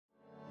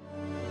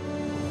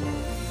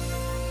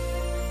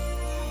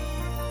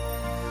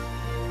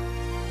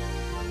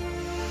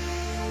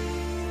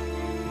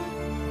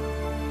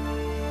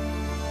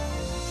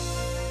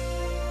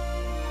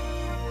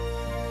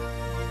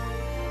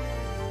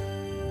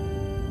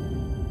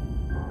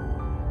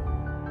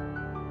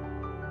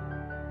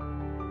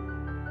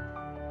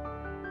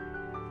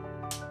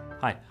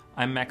Hi,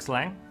 I'm Max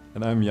Lang.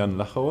 And I'm Jan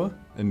Lachauer,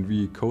 and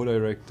we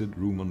co-directed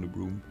Room on the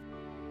Broom.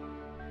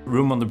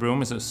 Room on the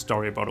Broom is a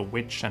story about a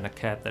witch and a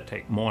cat that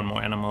take more and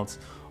more animals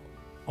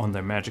on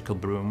their magical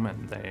broom,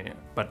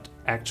 but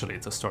actually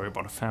it's a story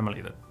about a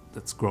family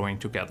that's growing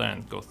together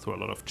and goes through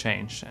a lot of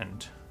change,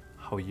 and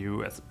how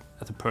you as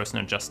a person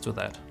adjust to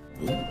that.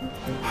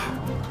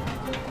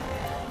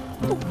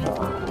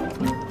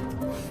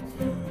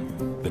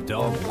 The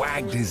dog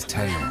wagged his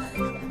tail,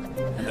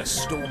 and the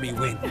stormy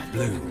wind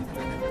blew.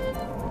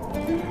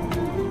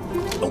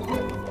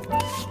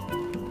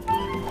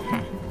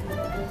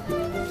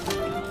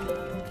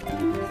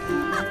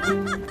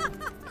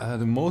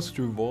 The most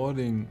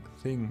rewarding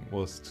thing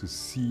was to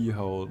see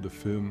how the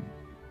film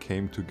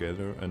came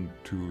together and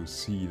to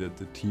see that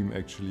the team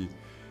actually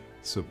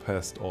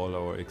surpassed all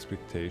our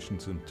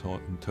expectations in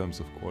terms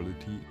of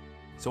quality.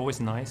 It's always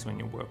nice when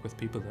you work with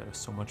people that are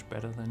so much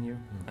better than you,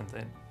 and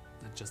they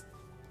just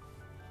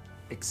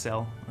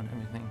excel on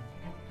everything.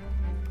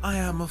 I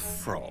am a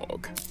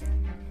frog.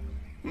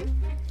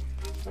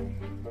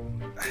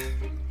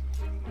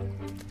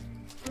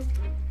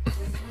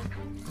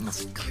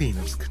 As clean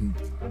as can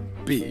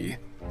be.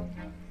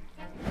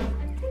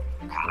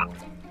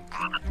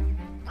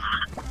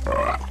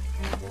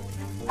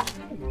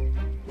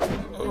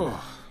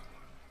 Oh.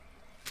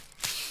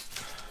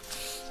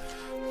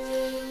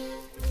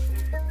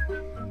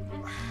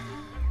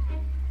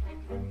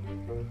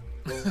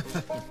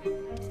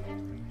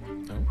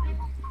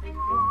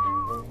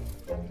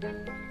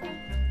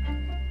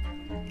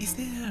 Is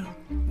there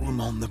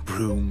room on the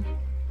broom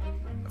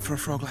for a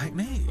frog like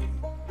me?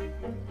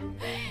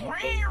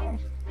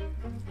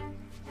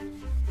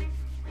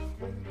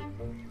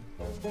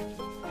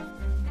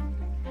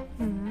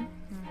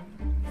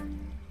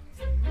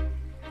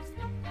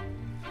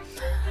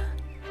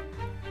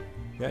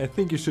 Yeah, I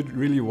think you should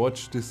really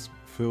watch this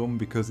film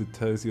because it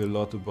tells you a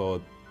lot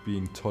about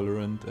being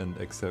tolerant and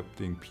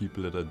accepting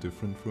people that are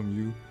different from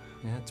you.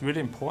 Yeah, it's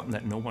really important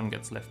that no one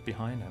gets left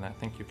behind, and I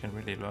think you can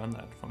really learn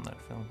that from that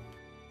film.